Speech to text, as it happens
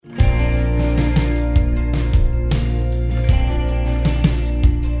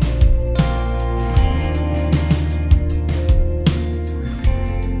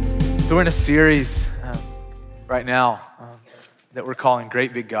So we're in a series right now that we're calling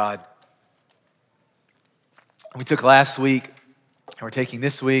Great Big God. We took last week, and we're taking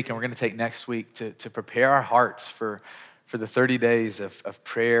this week, and we're going to take next week to prepare our hearts for the 30 days of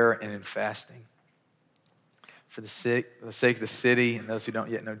prayer and in fasting for the sake of the city and those who don't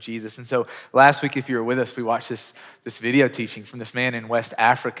yet know Jesus. And so last week, if you were with us, we watched this video teaching from this man in West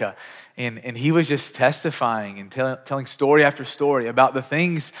Africa. And he was just testifying and telling story after story about the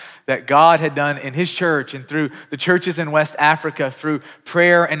things that God had done in his church and through the churches in West Africa, through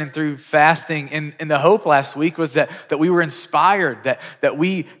prayer and through fasting. And the hope last week was that we were inspired, that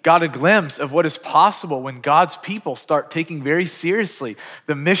we got a glimpse of what is possible when God's people start taking very seriously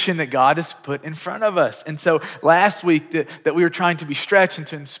the mission that God has put in front of us. And so last week that we were trying to be stretched and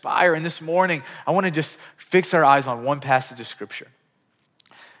to inspire. And this morning, I want to just fix our eyes on one passage of scripture.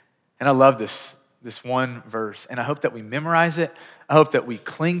 And I love this one verse. And I hope that we memorize it. I hope that we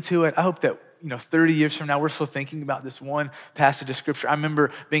cling to it. I hope that 30 years from now, we're still thinking about this one passage of scripture. I remember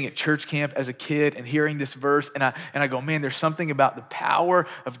being at church camp as a kid and hearing this verse, and I go, man, there's something about the power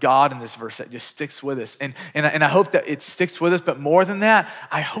of God in this verse that just sticks with us. And I hope that it sticks with us, but more than that,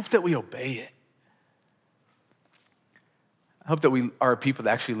 I hope that we obey it. I hope that we are a people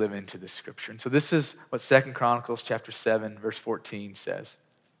that actually live into this scripture. And so this is what 2 Chronicles chapter 7, verse 14 says.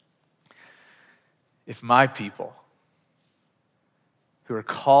 If my people who are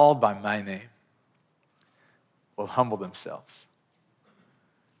called by my name will humble themselves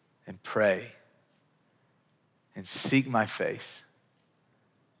and pray and seek my face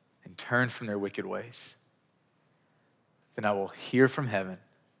and turn from their wicked ways, then I will hear from heaven,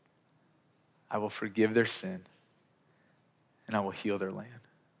 I will forgive their sin, and I will heal their land.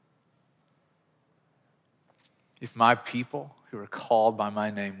 If my people who are called by my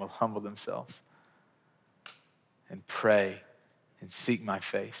name will humble themselves and pray and seek my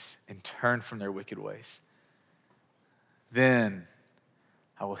face and turn from their wicked ways, then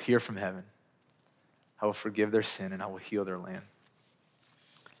I will hear from heaven, I will forgive their sin, and I will heal their land.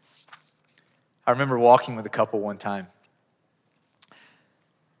 I remember walking with a couple one time,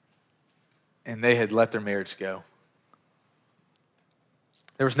 and they had let their marriage go.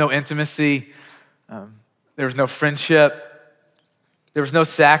 There was no intimacy, there was no friendship, there was no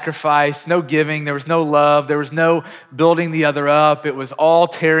sacrifice, no giving, there was no love, there was no building the other up. It was all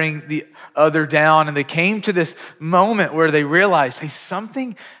tearing the other down. And they came to this moment where they realized, hey,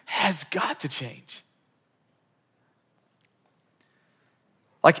 something has got to change.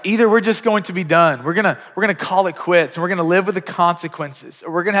 Like either we're just going to be done, we're gonna call it quits, and we're gonna live with the consequences,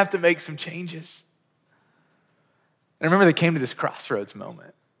 or we're gonna have to make some changes. And I remember they came to this crossroads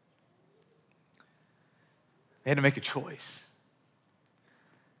moment. They had to make a choice.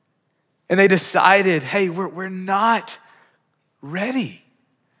 And they decided, hey, we're not ready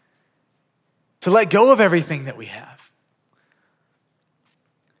to let go of everything that we have.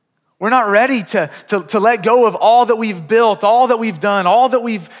 We're not ready to let go of all that we've built, all that we've done, all that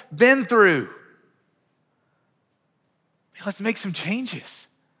we've been through. Let's make some changes.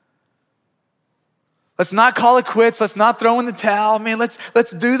 Let's not call it quits. Let's not throw in the towel. Man,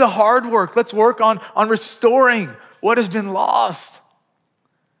 let's do the hard work. Let's work on restoring what has been lost.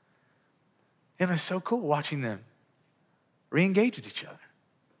 And it was so cool watching them re-engage with each other.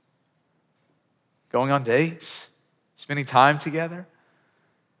 Going on dates, spending time together,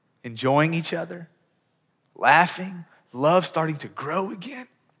 enjoying each other, laughing, love starting to grow again.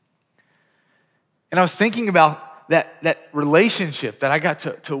 And I was thinking about that relationship that I got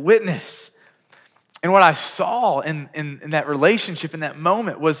to witness. And what I saw in that relationship, in that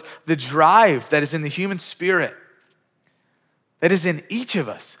moment, was the drive that is in the human spirit, that is in each of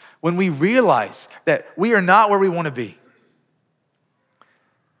us when we realize that we are not where we want to be.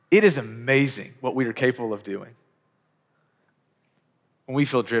 It is amazing what we are capable of doing when we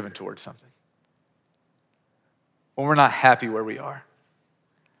feel driven towards something, when we're not happy where we are.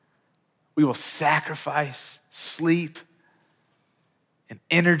 We will sacrifice sleep and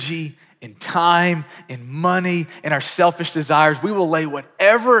energy and time and money and our selfish desires. We will lay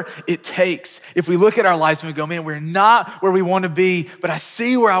whatever it takes. If we look at our lives and we go, man, we're not where we want to be, but I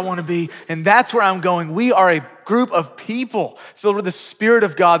see where I want to be, and that's where I'm going. We are a group of people filled with the Spirit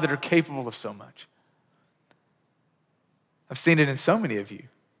of God that are capable of so much. I've seen it in so many of you.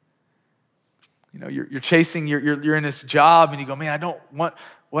 You're chasing, you're in this job, and you go, man, I don't want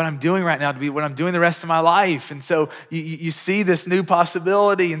what I'm doing right now to be what I'm doing the rest of my life. And so you see this new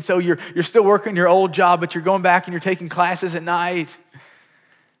possibility. And so you're still working your old job, but you're going back and you're taking classes at night.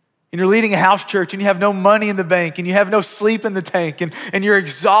 And you're leading a house church and you have no money in the bank and you have no sleep in the tank and you're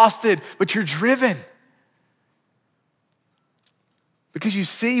exhausted, but you're driven. because you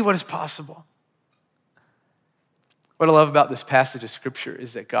see what is possible. What I love about this passage of scripture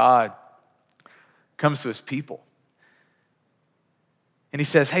is that God comes to his people and he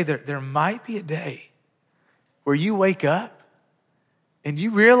says, hey, there might be a day where you wake up and you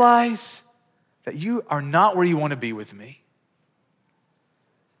realize that you are not where you want to be with me.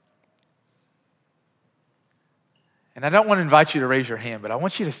 And I don't want to invite you to raise your hand, but I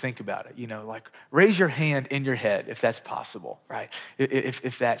want you to think about it. Like raise your hand in your head if that's possible, right?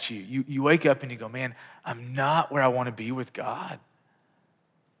 If that's you. You wake up and you go, man, I'm not where I want to be with God.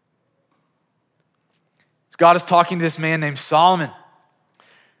 God is talking to this man named Solomon.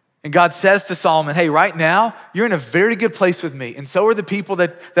 And God says to Solomon, hey, right now, you're in a very good place with me. And so are the people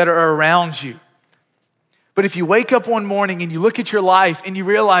that are around you. But if you wake up one morning and you look at your life and you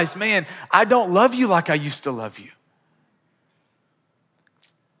realize, man, I don't love you like I used to love you.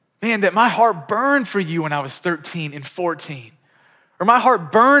 Man, that my heart burned for you when I was 13 and 14. Or my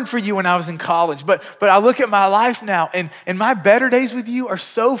heart burned for you when I was in college. But I look at my life now and my better days with you are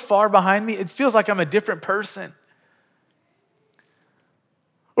so far behind me, it feels like I'm a different person.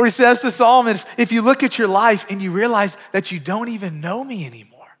 Or he says to Solomon, if you look at your life and you realize that you don't even know me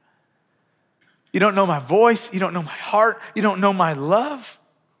anymore. You don't know my voice, you don't know my heart, you don't know my love.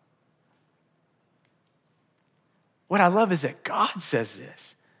 What I love is that God says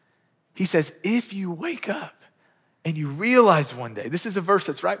this. He says, if you wake up and you realize one day, this is a verse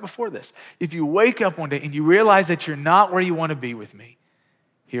that's right before this. If you wake up one day and you realize that you're not where you want to be with me,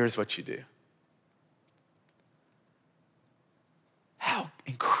 here's what you do. How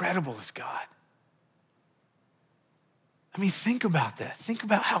incredible is God? I mean, think about that. Think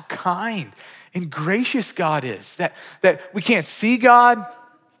about how kind and gracious God is. That we can't see God,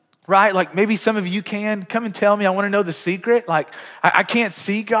 right? Like maybe some of you can. Come and tell me, I want to know the secret. Like I can't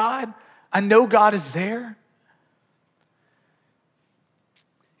see God. I know God is there.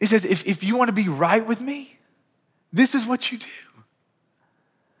 He says, if you want to be right with me, this is what you do.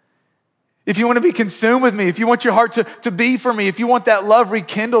 If you want to be consumed with me, if you want your heart to be for me, if you want that love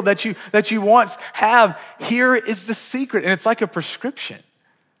rekindled that you once have, here is the secret. And it's like a prescription.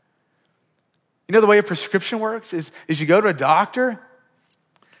 You know the way a prescription works is you go to a doctor.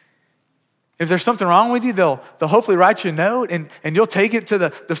 If there's something wrong with you, they'll hopefully write you a note and you'll take it to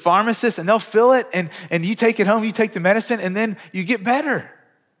the pharmacist and they'll fill it and you take it home, you take the medicine and then you get better.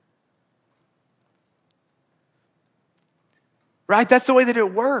 Right? That's the way that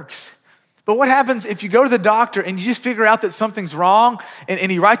it works. But what happens if you go to the doctor and you just figure out that something's wrong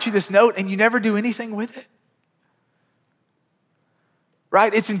and he writes you this note and you never do anything with it?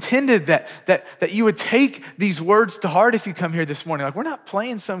 Right? It's intended that you would take these words to heart if you come here this morning. Like, we're not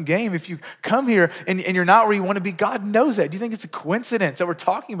playing some game. If you come here and you're not where you want to be, God knows that. Do you think it's a coincidence that we're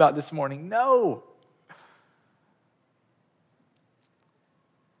talking about this morning? No.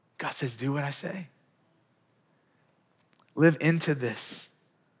 God says, do what I say. Live into this.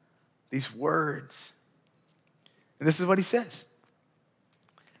 These words. And this is what he says.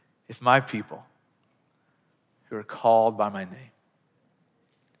 If my people who are called by my name.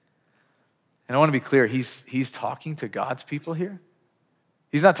 And I want to be clear, he's talking to God's people here.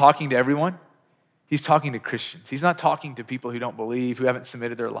 He's not talking to everyone. He's talking to Christians. He's not talking to people who don't believe, who haven't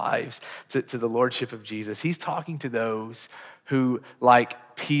submitted their lives to the lordship of Jesus. He's talking to those who,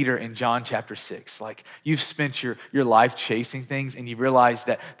 like Peter in John chapter 6, like you've spent your life chasing things and you realize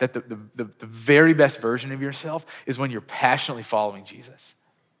that the very best version of yourself is when you're passionately following Jesus.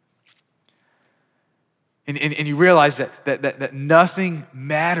 And you realize that nothing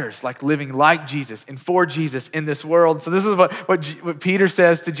matters like living like Jesus and for Jesus in this world. So this is what Peter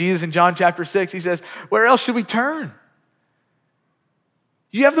says to Jesus in John chapter 6. He says, where else should we turn?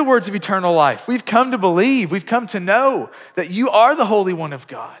 You have the words of eternal life. We've come to believe, we've come to know that you are the Holy One of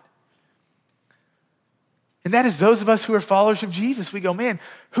God. And that is those of us who are followers of Jesus. We go, man,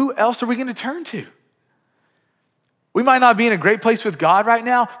 who else are we going to turn to? We might not be in a great place with God right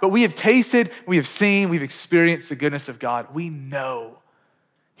now, but we have tasted, we have seen, we've experienced the goodness of God. We know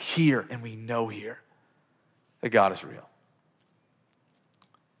here and we know here that God is real.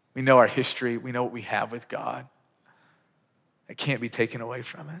 We know our history. We know what we have with God. It can't be taken away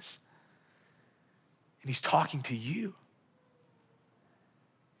from us. And he's talking to you.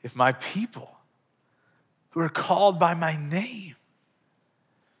 If my people who are called by my name.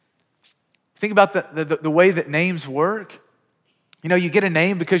 Think about the way that names work. You know, you get a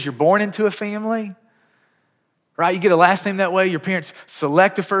name because you're born into a family, right? You get a last name that way. Your parents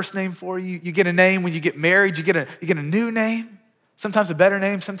select a first name for you. You get a name when you get married. You get a new name, sometimes a better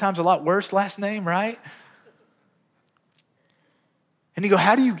name, sometimes a lot worse last name, right? And you go,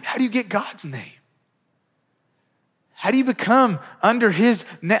 how do you get God's name? How do you become under his,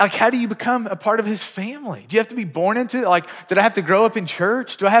 like how do you become a part of his family? Do you have to be born into it? Like, did I have to grow up in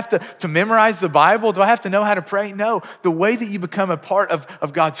church? Do I have to memorize the Bible? Do I have to know how to pray? No, the way that you become a part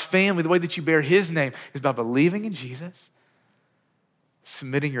of God's family, the way that you bear his name is by believing in Jesus,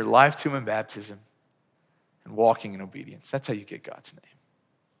 submitting your life to him in baptism, and walking in obedience. That's how you get God's name.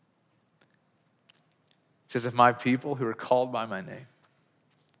 It says, if my people who are called by my name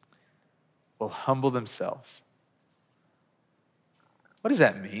will humble themselves. What does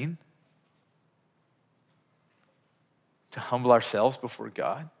that mean? To humble ourselves before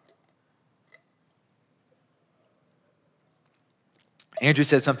God? Andrew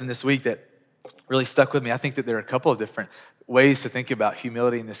said something this week that really stuck with me. I think that there are a couple of different ways to think about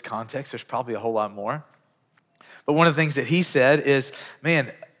humility in this context. There's probably a whole lot more. But one of the things that he said is,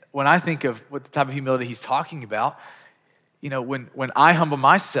 man, when I think of what the type of humility he's talking about, you know, when I humble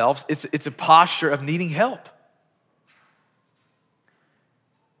myself, it's a posture of needing help.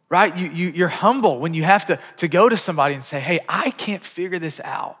 Right? You're humble when you have to go to somebody and say, hey, I can't figure this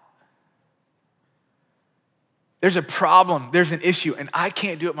out. There's a problem, there's an issue, and I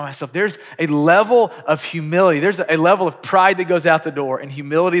can't do it by myself. There's a level of humility. There's a level of pride that goes out the door and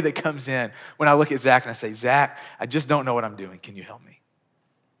humility that comes in when I look at Zach and I say, Zach, I just don't know what I'm doing. Can you help me?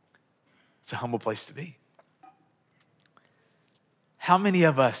 It's a humble place to be. How many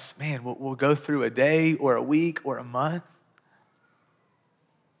of us, man, will go through a day or a week or a month,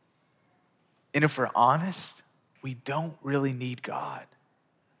 and if we're honest, we don't really need God. At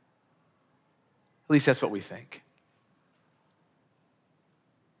least that's what we think.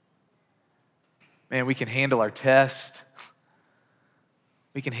 Man, we can handle our test.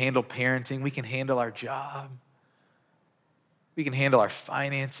 We can handle parenting. We can handle our job. We can handle our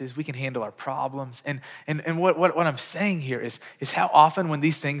finances. We can handle our problems. And what I'm saying here is how often when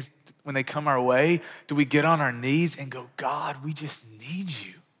these things, when they come our way, do we get on our knees and go, God, we just need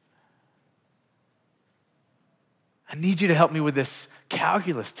you. I need you to help me with this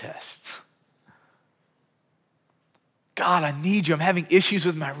calculus test. God, I need you. I'm having issues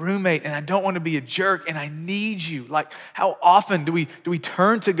with my roommate and I don't want to be a jerk and I need you. Like, how often do we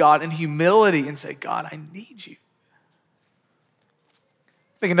turn to God in humility and say, God, I need you?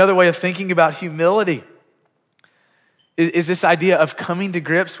 I think another way of thinking about humility is this idea of coming to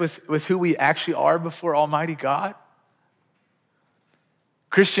grips with who we actually are before Almighty God.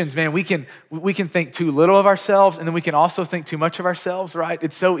 Christians, man, we can think too little of ourselves, and then we can also think too much of ourselves, right?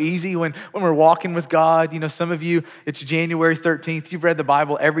 It's so easy when we're walking with God. You know, some of you, it's January 13th. You've read the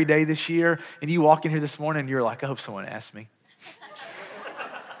Bible every day this year, and you walk in here this morning, and you're like, I hope someone asks me.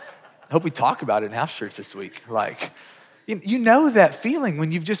 I hope we talk about it in house church this week. Like, you know that feeling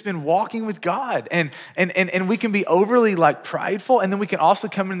when you've just been walking with God, and we can be overly like prideful, and then we can also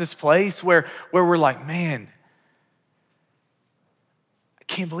come in this place where we're like, man,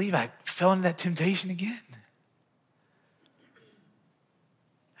 I can't believe I fell into that temptation again.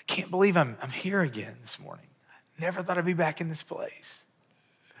 I can't believe I'm here again this morning. I never thought I'd be back in this place.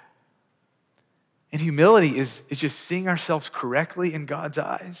 And humility is just seeing ourselves correctly in God's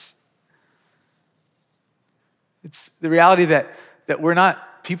eyes. It's the reality that we're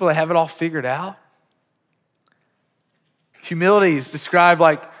not people that have it all figured out. Humility is described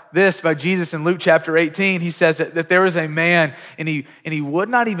like this by Jesus in Luke chapter 18. He says that there was a man and he would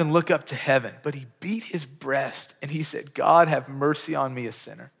not even look up to heaven, but he beat his breast and he said, God, have mercy on me, a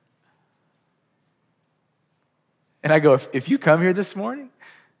sinner. And I go, if you come here this morning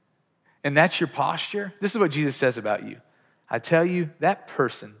and that's your posture, this is what Jesus says about you. I tell you, that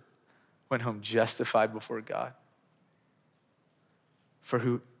person went home justified before God. For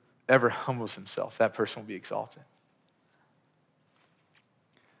whoever humbles himself, that person will be exalted.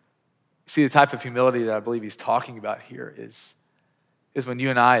 See, the type of humility that I believe he's talking about here is when you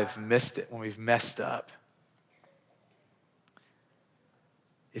and I have missed it, when we've messed up.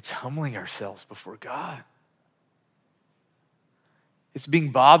 It's humbling ourselves before God. It's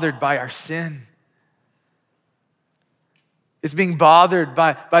being bothered by our sin. It's being bothered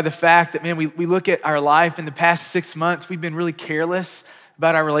by the fact that, man, we look at our life in the past 6 months, we've been really careless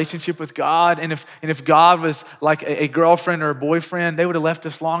about our relationship with God. And if God was like a girlfriend or a boyfriend, they would have left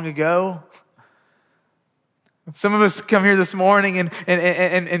us long ago. Some of us come here this morning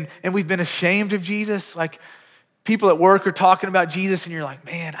and we've been ashamed of Jesus. Like, people at work are talking about Jesus and you're like,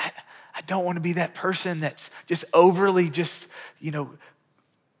 man, I don't want to be that person that's just overly just,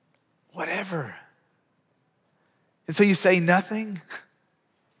 whatever. And so you say nothing.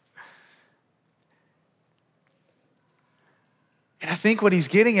 And I think what he's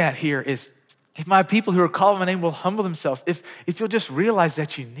getting at here is, if my people who are called by my name will humble themselves, if you'll just realize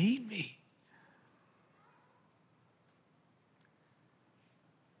that you need me.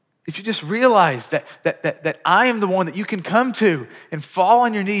 if you just realize that I am the one that you can come to and fall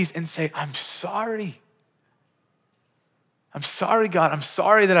on your knees and say, I'm sorry. I'm sorry, God. I'm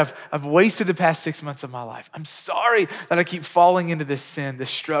sorry that I've wasted the past 6 months of my life. I'm sorry that I keep falling into this sin, this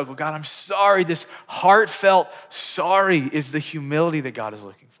struggle. God, I'm sorry. This heartfelt sorry is the humility that God is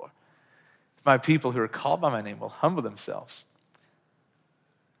looking for. If my people who are called by my name will humble themselves.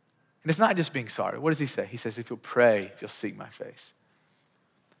 And it's not just being sorry. What does he say? He says, if you'll pray, if you'll seek my face.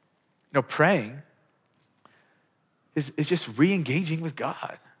 You know, praying is just re-engaging with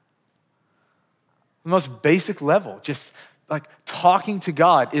God. The most basic level, just like talking to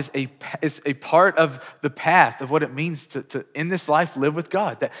God is a part of the path of what it means to in this life, live with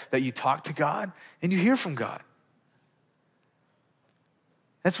God, that you talk to God and you hear from God.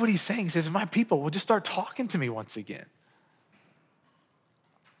 That's what he's saying. He says, my people will just start talking to me once again.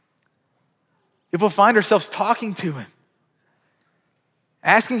 If we'll find ourselves talking to him,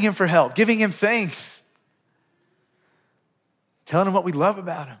 asking him for help, giving him thanks, telling him what we love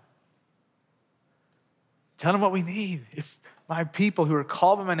about him, telling him what we need. If my people who are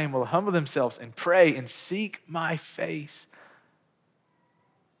called by my name will humble themselves and pray and seek my face.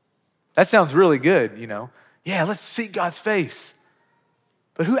 That sounds really good, you know. Yeah, let's seek God's face.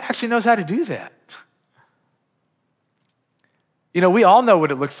 But who actually knows how to do that? You know, we all know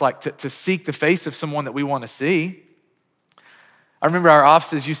what it looks like to seek the face of someone that we want to see. I remember our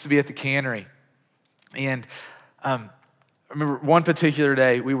offices used to be at the cannery. And I remember one particular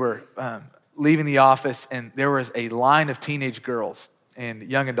day we were leaving the office and there was a line of teenage girls and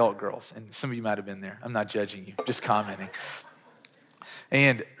young adult girls. And some of you might have been there. I'm not judging you, just commenting.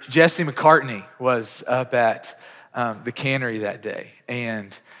 And Jesse McCartney was up at the cannery that day.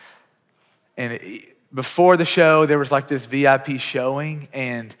 And before the show, there was like this VIP showing.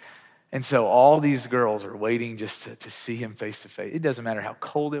 And so all these girls are waiting just to see him face to face. It doesn't matter how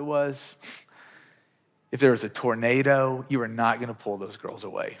cold it was. If there was a tornado, you are not going to pull those girls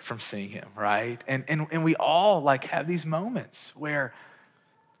away from seeing him, right? And we all like have these moments where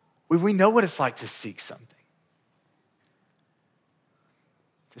we know what it's like to seek something.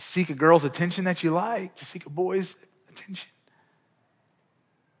 To seek a girl's attention that you like, to seek a boy's attention.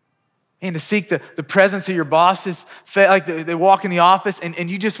 And to seek the presence of your bosses, like they walk in the office and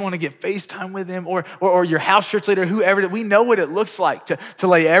you just want to get FaceTime with them or your house church leader, whoever. We know what it looks like to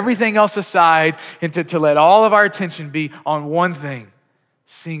lay everything else aside and to let all of our attention be on one thing,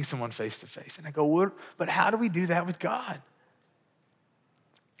 seeing someone face to face. And I go, but how do we do that with God?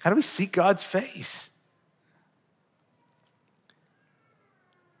 How do we seek God's face?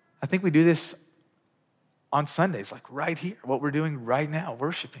 I think we do this on Sundays, like right here, what we're doing right now,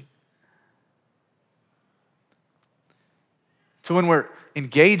 worshiping. So when we're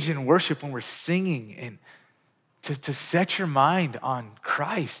engaged in worship, when we're singing, and to set your mind on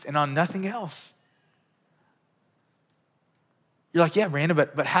Christ and on nothing else. You're like, yeah, Randa,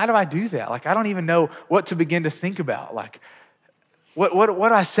 but how do I do that? Like, I don't even know what to begin to think about. Like, what do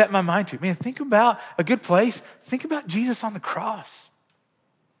I set my mind to? Man, think about a good place. Think about Jesus on the cross.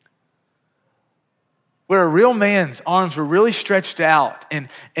 Where a real man's arms were really stretched out and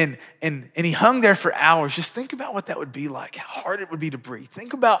he hung there for hours. Just think about what that would be like, how hard it would be to breathe.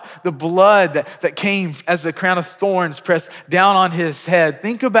 Think about the blood that came as the crown of thorns pressed down on his head.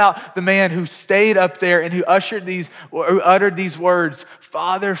 Think about the man who stayed up there and who uttered these words,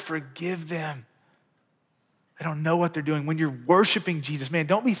 Father, forgive them. They don't know what they're doing. When you're worshiping Jesus, man,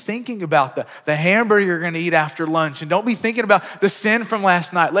 don't be thinking about the hamburger you're going to eat after lunch, and don't be thinking about the sin from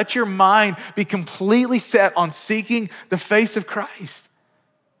last night. Let your mind be completely set on seeking the face of Christ.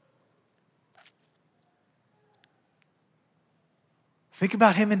 Think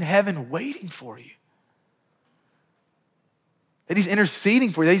about him in heaven waiting for you. That he's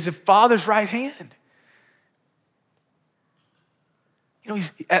interceding for you, that he's the Father's right hand. You know,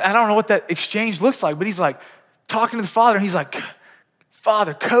 I don't know what that exchange looks like, but he's like, talking to the Father, and he's like,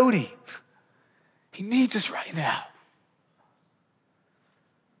 Father, Cody, he needs us right now.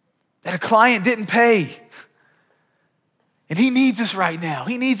 That a client didn't pay, and he needs us right now.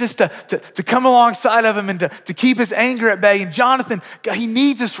 He needs us to come alongside of him and to keep his anger at bay. And Jonathan, God, he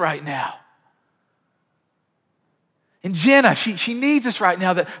needs us right now. And Jenna, she needs us right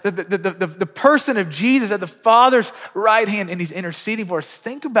now. The person of Jesus at the Father's right hand, and he's interceding for us.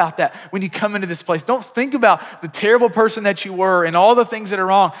 Think about that when you come into this place. Don't think about the terrible person that you were and all the things that are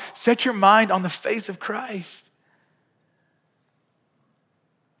wrong. Set your mind on the face of Christ.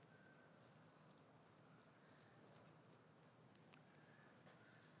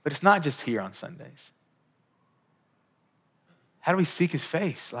 But it's not just here on Sundays. How do we seek his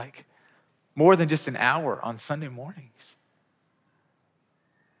face? Like, more than just an hour on Sunday mornings.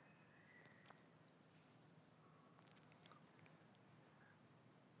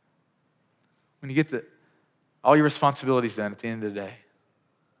 when you get all your responsibilities done at the end of the day,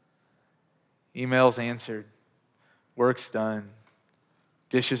 emails answered, work's done,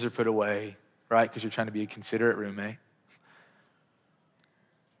 dishes are put away, right? Because you're trying to be a considerate roommate.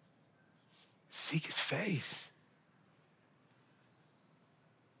 Seek his face.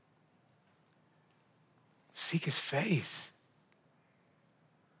 Seek his face.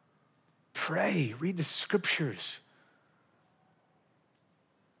 Pray, read the scriptures.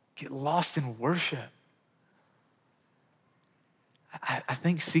 Get lost in worship. I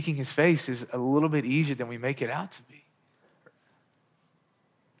think seeking his face is a little bit easier than we make it out to be.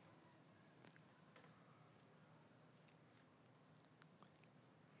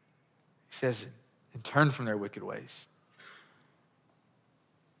 He says, and turn from their wicked ways.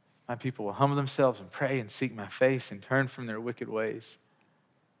 My people will humble themselves and pray and seek my face and turn from their wicked ways.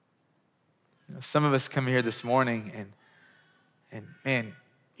 You know, some of us come here this morning and man,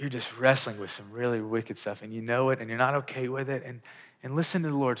 you're just wrestling with some really wicked stuff and you know it and you're not okay with it. And listen to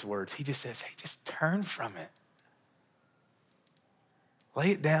the Lord's words. He just says, hey, just turn from it.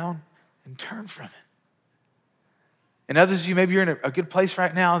 Lay it down and turn from it. And others of you, maybe you're in a good place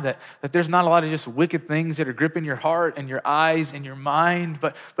right now that there's not a lot of just wicked things that are gripping your heart and your eyes and your mind,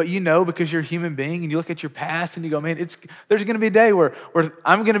 but you know because you're a human being and you look at your past and you go, man, there's gonna be a day where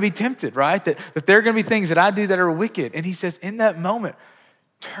I'm gonna be tempted, right? That there are gonna be things that I do that are wicked. And he says, in that moment,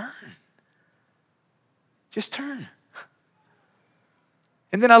 turn. Just turn.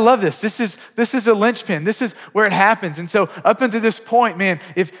 And then I love this. This is a linchpin. This is where it happens. And so up until this point, man,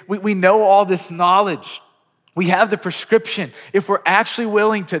 if we know all this knowledge, we have the prescription. If we're actually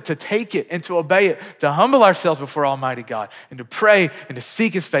willing to take it and to obey it, to humble ourselves before Almighty God and to pray and to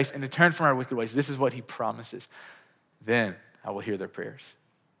seek his face and to turn from our wicked ways, this is what he promises. Then I will hear their prayers.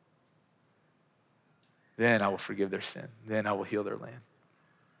 Then I will forgive their sin. Then I will heal their land.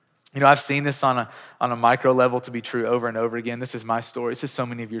 You know, I've seen this on a micro level to be true over and over again. This is my story. This is so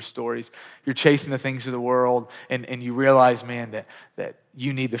many of your stories. You're chasing the things of the world and you realize, man, that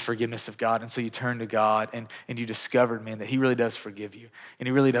you need the forgiveness of God. And so you turn to God and you discovered, man, that he really does forgive you and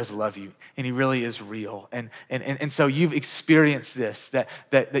he really does love you and he really is real. And so you've experienced this,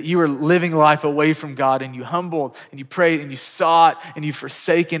 that you were living life away from God and you humbled and you prayed and you sought and you've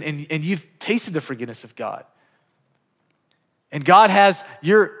forsaken and you've tasted the forgiveness of God. And God has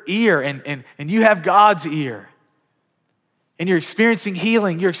your ear and you have God's ear. And you're experiencing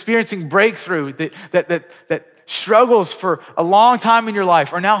healing, you're experiencing breakthrough that struggles for a long time in your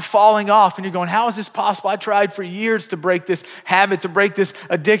life are now falling off. And you're going, how is this possible? I tried for years to break this habit, to break this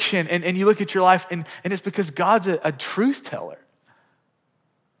addiction. And you look at your life and it's because God's a truth teller.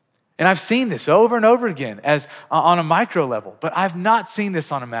 And I've seen this over and over again as on a micro level, but I've not seen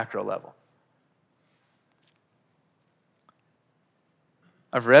this on a macro level.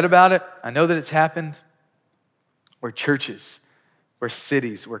 I've read about it. I know that it's happened where churches, where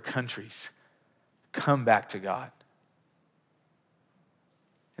cities, where countries come back to God.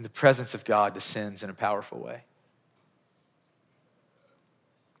 And the presence of God descends in a powerful way.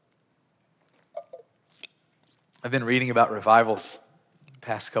 I've been reading about revivals the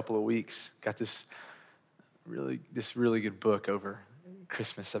past couple of weeks. Got this really good book over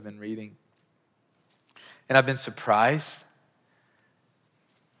Christmas I've been reading. And I've been surprised.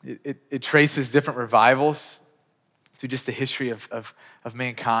 It traces different revivals through just the history of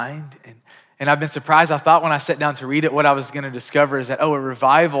mankind. And I've been surprised. I thought when I sat down to read it, what I was going to discover is that, a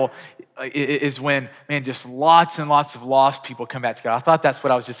revival is when, man, just lots and lots of lost people come back to God. I thought that's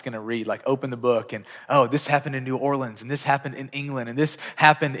what I was just going to read, like open the book and, this happened in New Orleans and this happened in England and this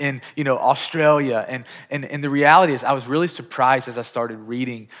happened in, Australia. And the reality is I was really surprised as I started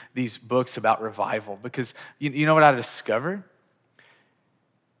reading these books about revival because you know what I discovered?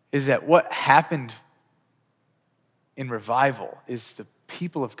 Is that what happened in revival is the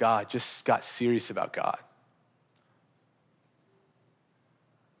people of God just got serious about God.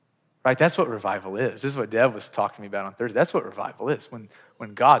 Right? That's what revival is. This is what Deb was talking to me about on Thursday. That's what revival is,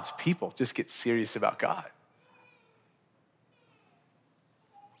 when God's people just get serious about God.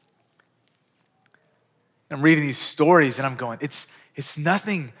 I'm reading these stories and I'm going, it's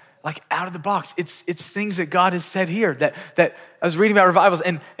nothing like out of the box. It's things that God has said here that I was reading about revivals.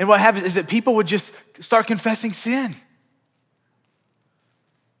 And what happens is that people would just start confessing sin.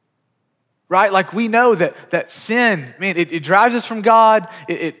 Right? Like we know that sin, man, it drives us from God.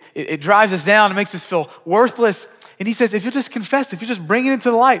 It drives us down. It makes us feel worthless. And he says, if you just confess, if you just bring it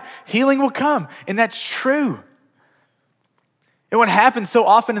into the light, healing will come. And that's true. And what happens so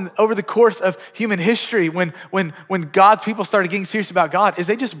often over the course of human history when God's people started getting serious about God is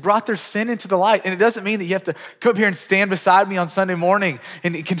they just brought their sin into the light. And it doesn't mean that you have to come up here and stand beside me on Sunday morning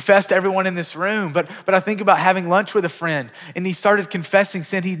and confess to everyone in this room. But I think about having lunch with a friend and he started confessing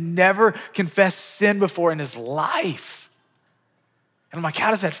sin. He'd never confessed sin before in his life. And I'm like,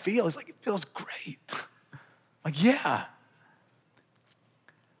 how does that feel? He's like, it feels great. I'm like, yeah.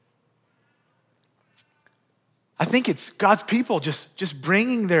 I think it's God's people just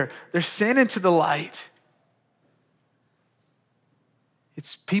bringing their sin into the light.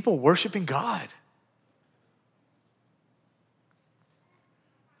 It's people worshiping God.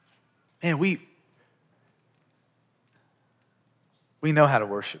 Man, we know how to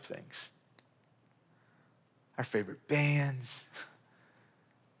worship things. Our favorite bands,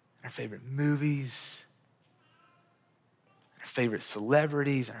 our favorite movies, our favorite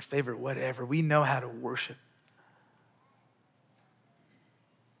celebrities, our favorite whatever. We know how to worship.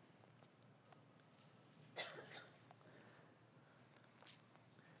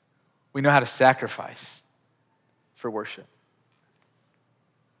 We know how to sacrifice for worship.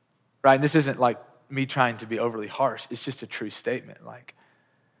 Right? And this isn't like me trying to be overly harsh. It's just a true statement. Like,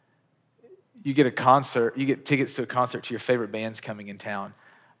 you get tickets to a concert to your favorite bands coming in town.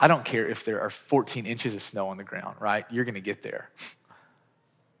 I don't care if there are 14 inches of snow on the ground, right? You're gonna get there.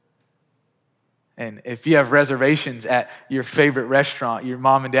 And if you have reservations at your favorite restaurant, your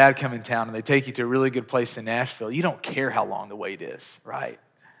mom and dad come in town and they take you to a really good place in Nashville, you don't care how long the wait is, right?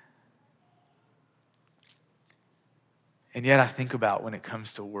 And yet I think about when it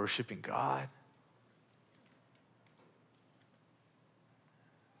comes to worshiping God,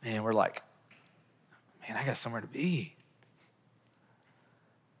 man, we're like, man, I got somewhere to be.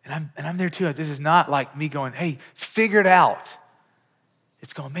 And I'm there too. This is not like me going, hey, figure it out.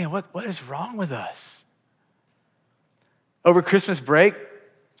 It's going, man, what is wrong with us? Over Christmas break,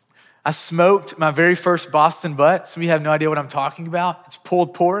 I smoked my very first Boston butt. Some of you have no idea what I'm talking about. It's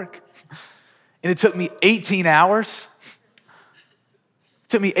pulled pork. And it took me 18 hours. It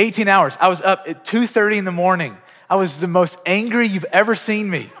took me 18 hours. I was up at 2:30 in the morning. I was the most angry you've ever seen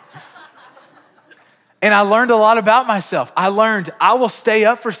me. And I learned a lot about myself. I learned I will stay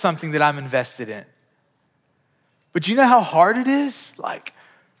up for something that I'm invested in. But you know how hard it is? Like,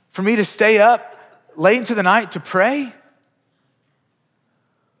 for me to stay up late into the night to pray?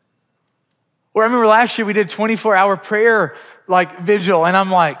 Or I remember last year we did a 24-hour prayer vigil, and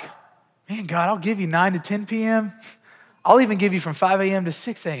I'm like, man, God, I'll give you 9 to 10 p.m. I'll even give you from 5 a.m. to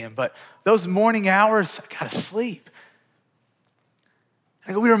 6 a.m. But those morning hours, I gotta sleep.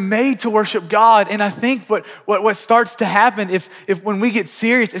 We were made to worship God. And I think what starts to happen if when we get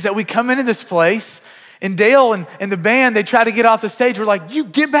serious is that we come into this place and Dale and the band, they try to get off the stage. We're like, you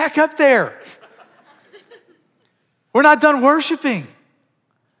get back up there. We're not done worshiping.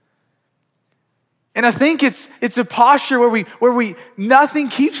 And I think it's a posture where we nothing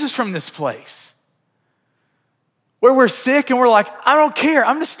keeps us from this place. Where we're sick and we're like, I don't care.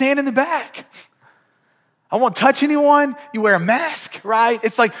 I'm gonna stand in the back. I won't touch anyone. You wear a mask, right?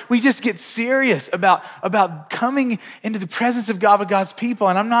 It's like we just get serious about coming into the presence of God with God's people.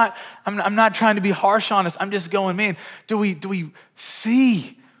 And I'm not trying to be harsh on us. I'm just going, man, do we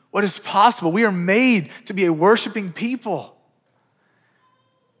see what is possible? We are made to be a worshiping people.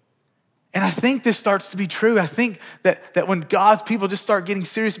 And I think this starts to be true. I think that when God's people just start getting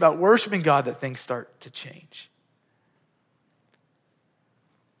serious about worshiping God, that things start to change.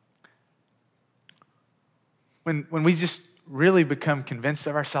 When we just really become convinced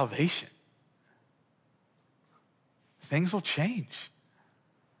of our salvation, things will change.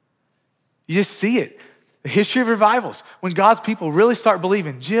 You just see it. The history of revivals, when God's people really start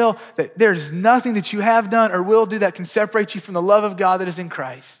believing, Jill, that there's nothing that you have done or will do that can separate you from the love of God that is in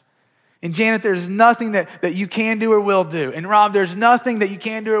Christ. And Janet, there's nothing that you can do or will do. And Rob, there's nothing that you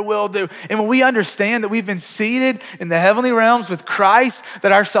can do or will do. And when we understand that we've been seated in the heavenly realms with Christ,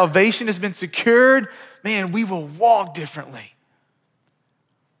 that our salvation has been secured, man, we will walk differently.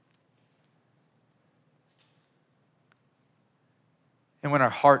 And when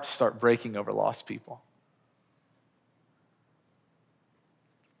our hearts start breaking over lost people,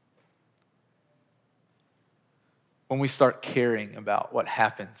 when we start caring about what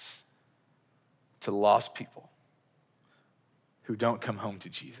happens to lost people who don't come home to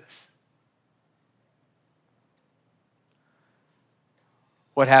Jesus.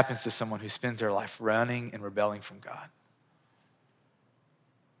 What happens to someone who spends their life running and rebelling from God?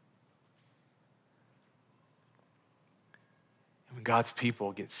 And when God's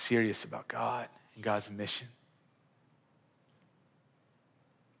people get serious about God and God's mission,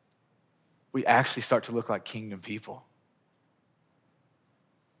 we actually start to look like kingdom people.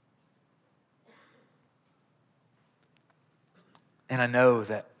 And I know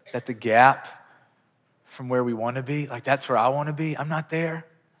that the gap from where we want to be, like that's where I want to be. I'm not there.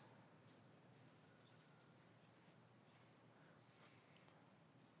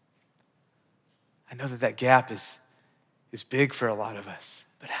 I know that gap is big for a lot of us.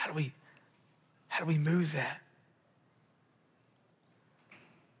 But how do we move that?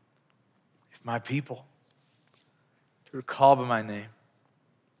 If my people who are called by my name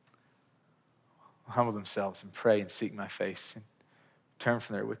will humble themselves and pray and seek my face and turn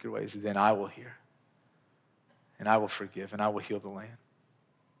from their wicked ways, then I will hear and I will forgive and I will heal the land.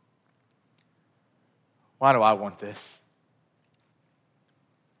 Why do I want this?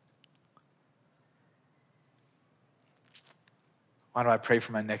 Why do I pray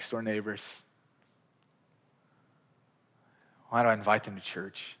for my next door neighbors? Why do I invite them to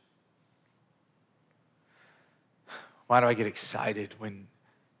church? Why do I get excited when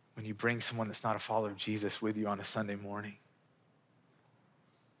you bring someone that's not a follower of Jesus with you on a Sunday morning?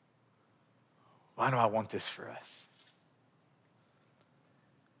 Why do I want this for us?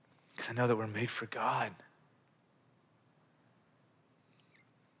 Because I know that we're made for God.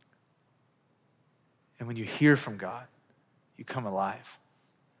 And when you hear from God, you come alive.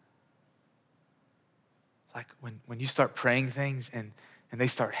 Like when you start praying things and they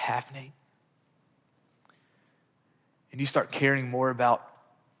start happening, and you start caring more about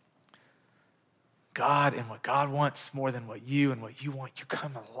God and what God wants more than what you and what you want, you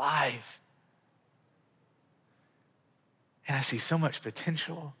come alive. And I see so much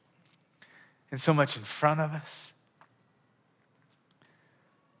potential and so much in front of us.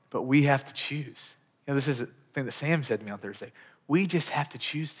 But we have to choose. You know, this is a thing that Sam said to me on Thursday. We just have to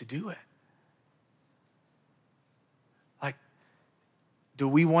choose to do it. Like, do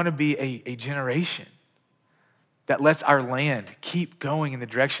we want to be a generation that lets our land keep going in the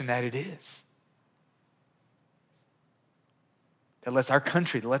direction that it is? That lets our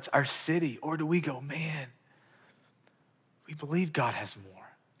country, that lets our city, or do we go, man, we believe God has more.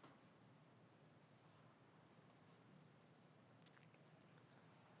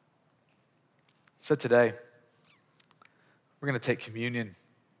 So today, we're going to take communion.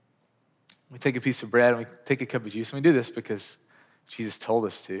 We take a piece of bread and we take a cup of juice. And we do this because Jesus told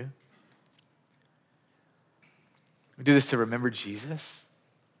us to. We do this to remember Jesus.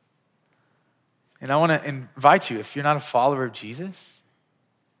 And I want to invite you, if you're not a follower of Jesus,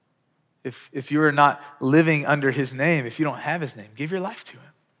 if you are not living under his name, if you don't have his name, give your life to him.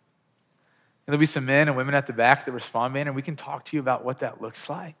 And there'll be some men and women at the back that respond, man, and we can talk to you about what that looks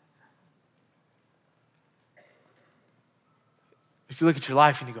like. If you look at your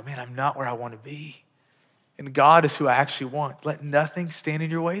life and you go, man, I'm not where I want to be, and God is who I actually want, let nothing stand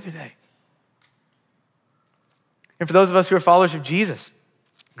in your way today. And for those of us who are followers of Jesus,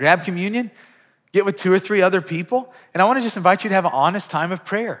 grab communion, get with 2 or 3 other people, and I want to just invite you to have an honest time of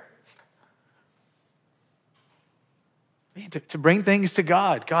prayer. Man, to bring things to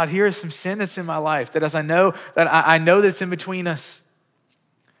God. God, here is some sin that's in my life that as I know that's in between us.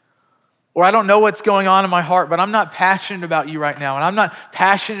 Or I don't know what's going on in my heart, but I'm not passionate about you right now. And I'm not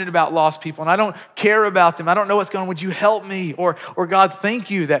passionate about lost people. And I don't care about them. I don't know what's going on. Would you help me? Or God, thank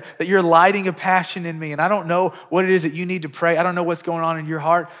you that you're lighting a passion in me. And I don't know what it is that you need to pray. I don't know what's going on in your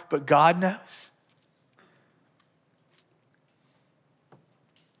heart, but God knows.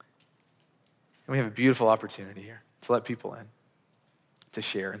 And we have a beautiful opportunity here to let people in, to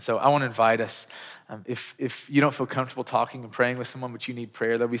share. And so I want to invite us, if you don't feel comfortable talking and praying with someone, but you need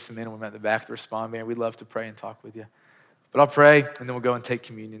prayer, there'll be some men and women at the back that respond, man, we'd love to pray and talk with you. But I'll pray, and then we'll go and take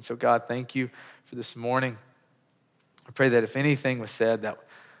communion. So God, thank you for this morning. I pray that if anything was said that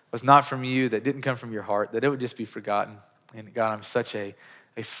was not from you, that didn't come from your heart, that it would just be forgotten. And God, I'm such a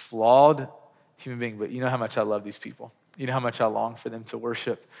flawed human being, but you know how much I love these people. You know how much I long for them to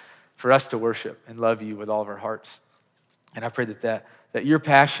worship, for us to worship and love you with all of our hearts. And I pray that your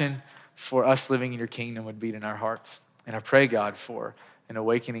passion for us living in your kingdom would beat in our hearts. And I pray, God, for an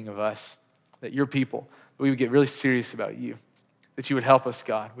awakening of us, that your people, that we would get really serious about you, that you would help us,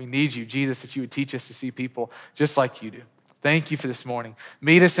 God. We need you, Jesus, that you would teach us to see people just like you do. Thank you for this morning.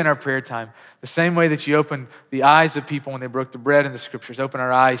 Meet us in our prayer time. The same way that you opened the eyes of people when they broke the bread in the scriptures, open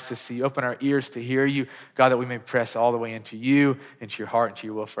our eyes to see, open our ears to hear you. God, that we may press all the way into you, into your heart, into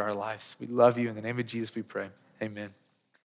your will for our lives. We love you. In the name of Jesus, we pray. Amen.